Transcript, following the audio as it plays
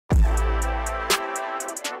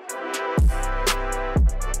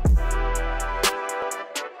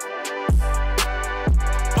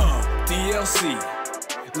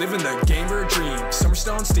Dlc. Living the gamer dream, summer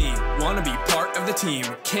still on Steam. Wanna be part of the team,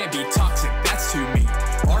 can't be toxic, that's too mean.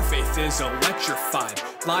 Our faith is electrified,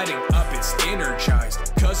 lighting up, it's energized.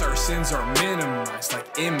 Cause our sins are minimized, like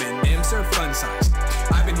M&M's are fun sized.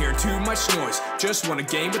 I've been hearing too much noise, just wanna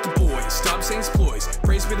game with the boys. Stop saying ploys,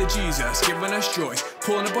 praise be to Jesus, giving us joys.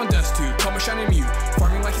 Pulling up on dust too, call my shiny mute.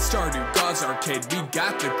 Farming like it's Stardew, God's arcade, we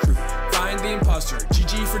got the crew. Find the imposter,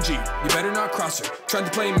 G4G, you better not cross her. Trying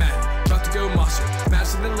to play Madden, about to go monster.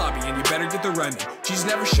 Maps in the lobby and you better get the running. Jesus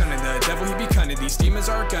never shunning, the devil he be cunning. These demons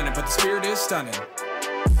are gunning, but the spirit is stunning.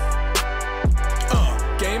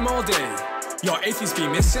 Game all day, y'all atheists be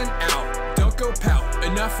missing out. Don't go pout,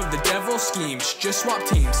 enough of the devil's schemes. Just swap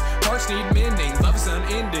teams, hearts need mending. Love is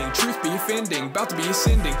unending, truth be offending. About to be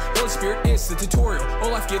ascending, Holy Spirit is the tutorial.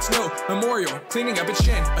 All life gets no memorial, cleaning up its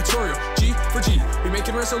janitorial. G4G, we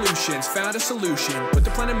making resolutions, found a solution. Put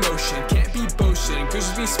the plan in motion, can't be boasting.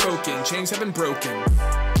 Gooses be spoken, chains have been broken.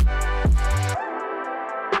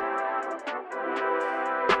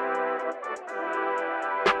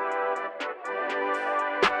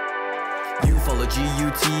 Follow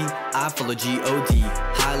GUT, I follow GOD.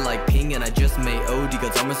 High like ping and I just made OD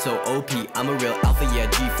cause I'm so OP. I'm a real alpha, yeah,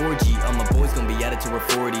 G4G. All my boys gonna be at it till we're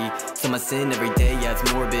 40. So my sin every day, yeah,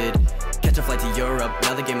 it's morbid. Catch a flight to Europe,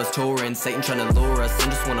 now the game is touring. Satan tryna lure us,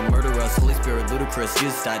 and just wanna murder us. Holy Spirit ludicrous,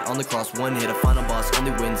 Jesus died on the cross. One hit, a final boss,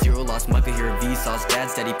 only win, 0 loss. Michael here, Vsauce,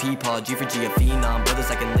 dad's daddy, Peepaw. G4G, a phenom,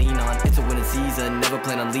 brothers I can lean on. It's a winning season, never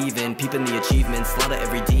plan on leaving. Peeping the achievements, slaughter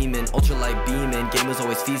every demon. Ultralight beaming, gamers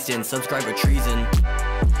always feasting. Subscriber treason.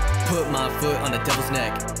 Put my foot on the devil's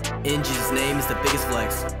neck. In Jesus' name is the biggest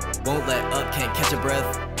flex. Won't let up, can't catch a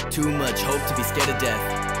breath. Too much hope to be scared to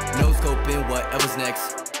death. No scoping whatever's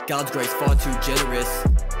next. God's grace far too generous.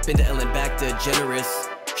 Been to Ellen, back to generous.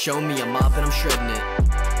 Show me a mop and I'm shredding it.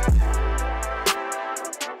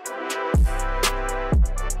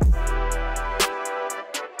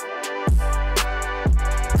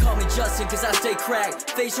 Justin, cause I stay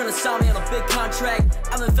cracked. Face trying to sign me on a big contract.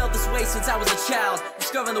 I haven't felt this way since I was a child.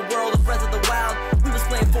 Discovering the world of Breath of the Wild. We was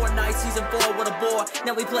playing Fortnite season 4, what a bore.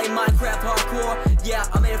 Now we play Minecraft hardcore. Yeah,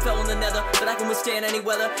 I may have fell in the nether, but I can withstand any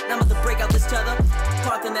weather. And I'm about to break out this tether.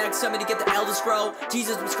 Park the next, send me to get the Elder Scroll.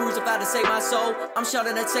 Jesus was crucified to save my soul. I'm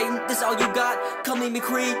shouting at Satan, this all you got? Come meet me,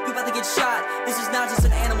 Creed, you about to get shot. This is not just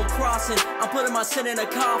an Animal Crossing. I'm putting my sin in a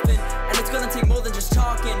coffin. And it's gonna take more than just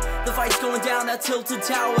talking. The fight's going down at Tilted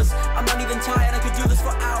Towers. I'm not even tired, I could do this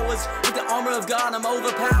for hours. With the armor of God, I'm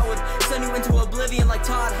overpowered. Send you into oblivion like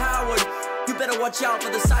Todd Howard. You better watch out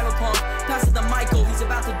for the cyberpunk. Pass it to Michael, he's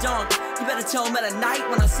about to dunk. You better tell him at a night,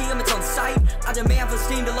 when I see him it's on sight. I demand for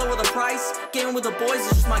Steam to lower the price. Gaming with the boys is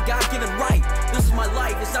just my God-given right. This is my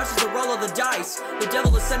life, it's not just a roll of the dice. The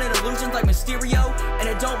devil is sending illusions like Mysterio. And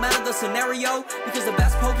it don't matter the scenario, because the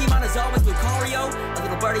best Pokemon is always Lucario. A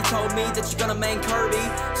little birdie told me that you're gonna main Kirby.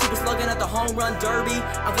 Super slugging at the home run derby.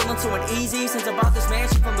 I'm feeling so uneasy since I bought this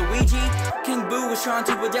mansion from the Ouija. King Boo was trying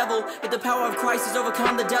to a devil, but the power of Christ has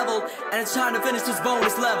overcome the devil. And it's time to finish this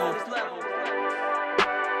bonus level.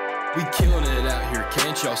 We killing it out here,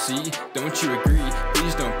 can't y'all see? Don't you agree?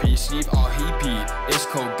 Please don't pee, Steve, all he peed. It's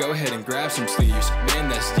cold, go ahead and grab some sleeves. Man,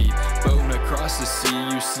 that's deep. Boating across the sea,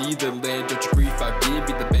 you see the land. Don't you breathe, 5D,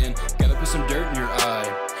 beat the band. Gotta put some dirt in your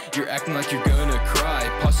eye. You're acting like you're gonna cry,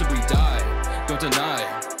 possibly die. Don't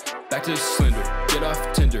deny. Back to Slender, get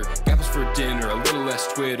off Tinder. Gapples for dinner, a little less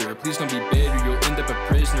Twitter. Please don't be bitter, you'll end up a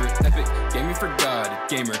prisoner. Epic, gaming for God,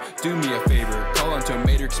 gamer, do me a favor. Call on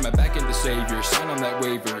Tomater, cause my back end the savior. Sign on that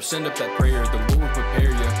waiver, send up that prayer. The Lord will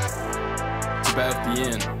prepare you. It's about the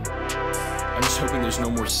end. I'm just hoping there's no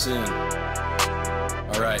more sin.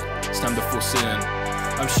 Alright, it's time to full sin.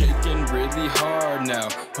 I'm shaking really hard now.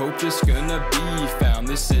 Hope is gonna be found.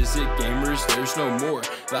 This is it, gamers, there's no more.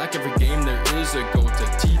 Like every game, there is a goal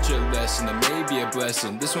to teach a lesson. It may be a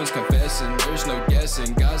blessing. This one's confessing, there's no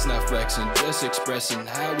guessing. God's not flexing, just expressing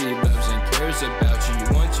how he loves and cares about you.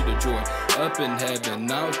 He wants you to join up in heaven,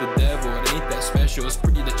 not with the devil. It ain't that special, it's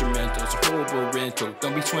pretty detrimental. It's a horrible rental,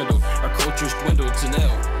 don't be swindled. Our culture's dwindled to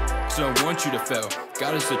nil, so I want you to fail.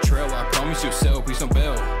 God is the trail, I promise you'll sell. Please don't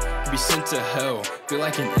bail, be sent to hell, feel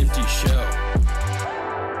like an empty shell.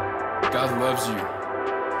 God loves you,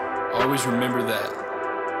 always remember that.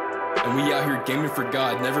 And we out here gaming for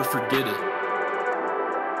God, never forget it.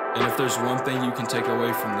 And if there's one thing you can take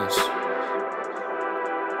away from this,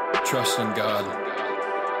 trust in God.